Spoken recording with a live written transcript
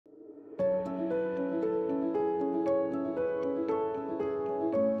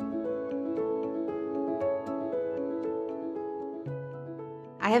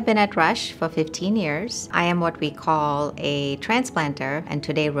I have been at Rush for 15 years. I am what we call a transplanter and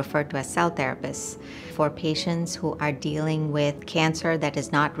today referred to as cell therapists for patients who are dealing with cancer that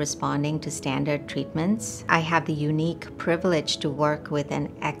is not responding to standard treatments. I have the unique privilege to work with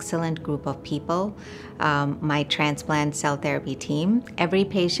an excellent group of people, my transplant cell therapy team. Every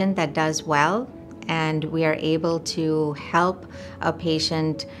patient that does well and we are able to help a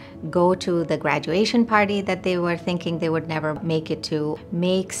patient go to the graduation party that they were thinking they would never make it to,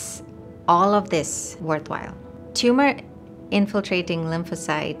 makes all of this worthwhile. Tumor-infiltrating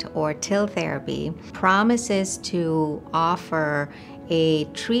lymphocyte or TIL therapy promises to offer a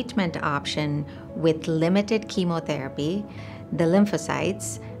treatment option with limited chemotherapy. The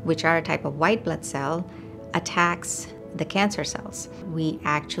lymphocytes, which are a type of white blood cell, attacks the cancer cells. We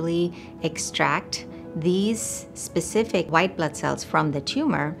actually extract these specific white blood cells from the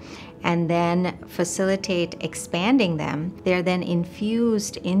tumor and then facilitate expanding them. They're then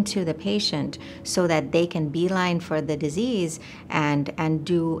infused into the patient so that they can beeline for the disease and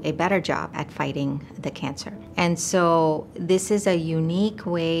do a better job at fighting the cancer. And so this is a unique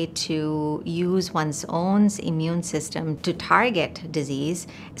way to use one's own immune system to target disease.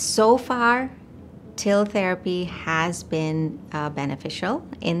 So far, TIL therapy has been beneficial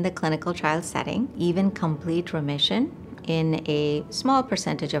in the clinical trial setting, even complete remission in a small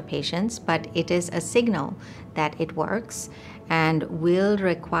percentage of patients, but it is a signal that it works and will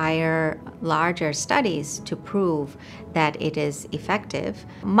require larger studies to prove that it is effective.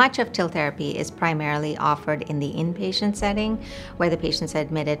 Much of TIL therapy is primarily offered in the inpatient setting where the patients are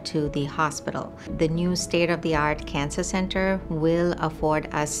admitted to the hospital. The new state-of-the-art cancer center will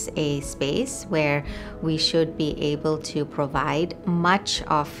afford us a space where we should be able to provide much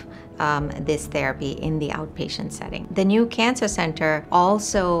of this therapy in the outpatient setting. The new cancer center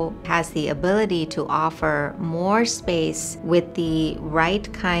also has the ability to offer more space with the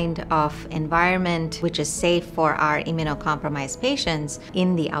right kind of environment which is safe for our immunocompromised patients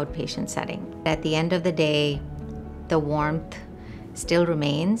in the outpatient setting. At the end of the day, the warmth still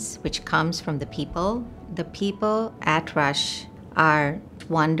remains, which comes from the people. The people at Rush are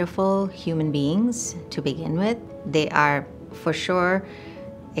wonderful human beings to begin with. They are for sure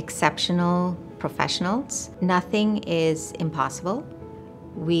exceptional professionals. Nothing is impossible.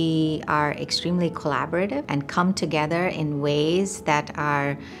 We are extremely collaborative and come together in ways that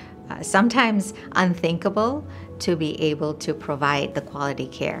are sometimes unthinkable to be able to provide the quality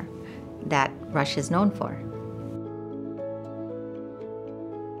care that Rush is known for.